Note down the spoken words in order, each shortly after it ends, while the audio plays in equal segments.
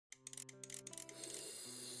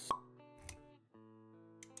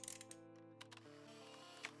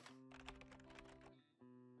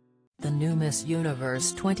new Miss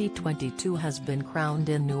Universe 2022 has been crowned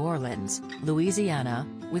in New Orleans, Louisiana,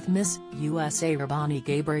 with Miss USA Rabani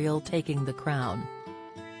Gabriel taking the crown.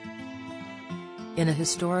 In a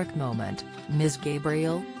historic moment, Ms.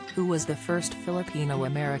 Gabriel, who was the first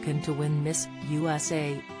Filipino-American to win Miss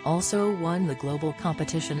USA, also won the global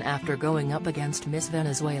competition after going up against Miss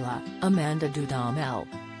Venezuela, Amanda Dudamel.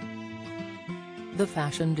 The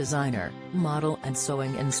fashion designer, model and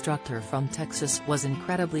sewing instructor from Texas was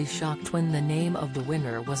incredibly shocked when the name of the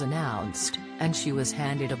winner was announced, and she was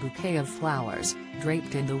handed a bouquet of flowers,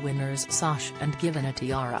 draped in the winner's sash and given a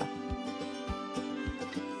tiara.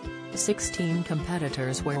 16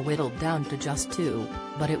 competitors were whittled down to just 2,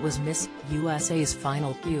 but it was Miss USA's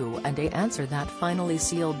final Q&A answer that finally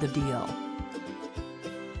sealed the deal.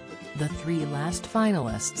 The 3 last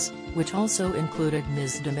finalists, which also included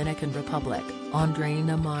Ms. Dominican Republic,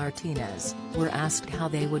 Andreina Martinez, were asked how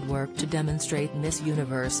they would work to demonstrate Miss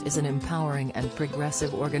Universe is an empowering and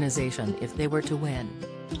progressive organization if they were to win.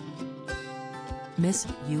 Miss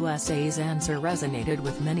USA's answer resonated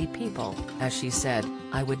with many people, as she said,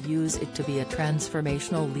 "I would use it to be a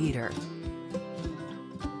transformational leader."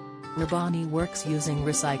 Rabani works using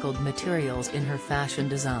recycled materials in her fashion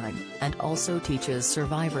design, and also teaches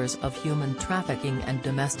survivors of human trafficking and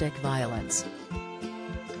domestic violence.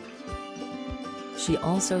 She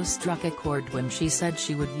also struck a chord when she said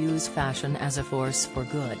she would use fashion as a force for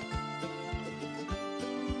good.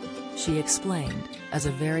 She explained, "As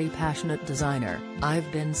a very passionate designer, I've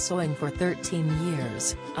been sewing for 13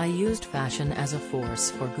 years, I used fashion as a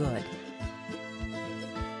force for good.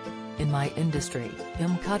 In my industry,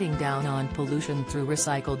 I'm cutting down on pollution through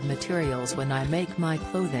recycled materials. When I make my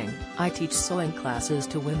clothing, I teach sewing classes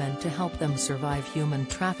to women to help them survive human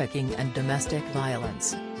trafficking and domestic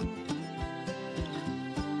violence.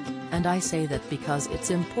 And I say that because it's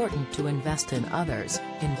important to invest in others,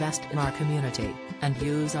 invest in our community, and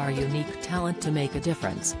use our unique talent to make a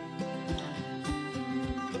difference.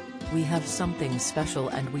 We have something special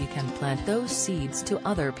and we can plant those seeds to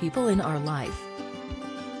other people in our life.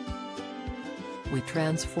 We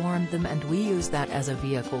transform them and we use that as a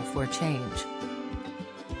vehicle for change."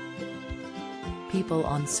 People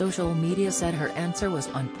on social media said her answer was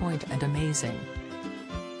on point and amazing.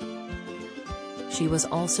 She was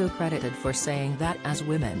also credited for saying that as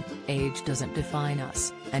women, age doesn't define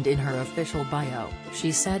us, and in her official bio,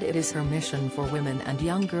 she said it is her mission for women and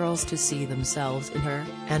young girls to see themselves in her,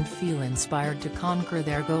 and feel inspired to conquer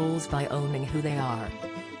their goals by owning who they are.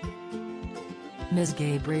 Ms.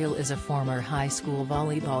 Gabriel is a former high school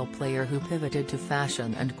volleyball player who pivoted to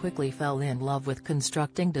fashion and quickly fell in love with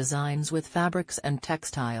constructing designs with fabrics and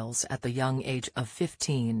textiles at the young age of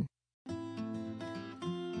 15.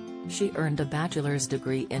 She earned a bachelor's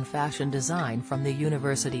degree in fashion design from the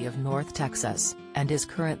University of North Texas, and is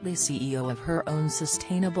currently CEO of her own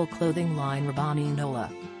sustainable clothing line Rabani Nola.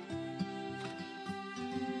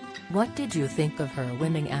 What did you think of her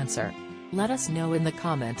winning answer? Let us know in the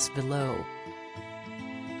comments below.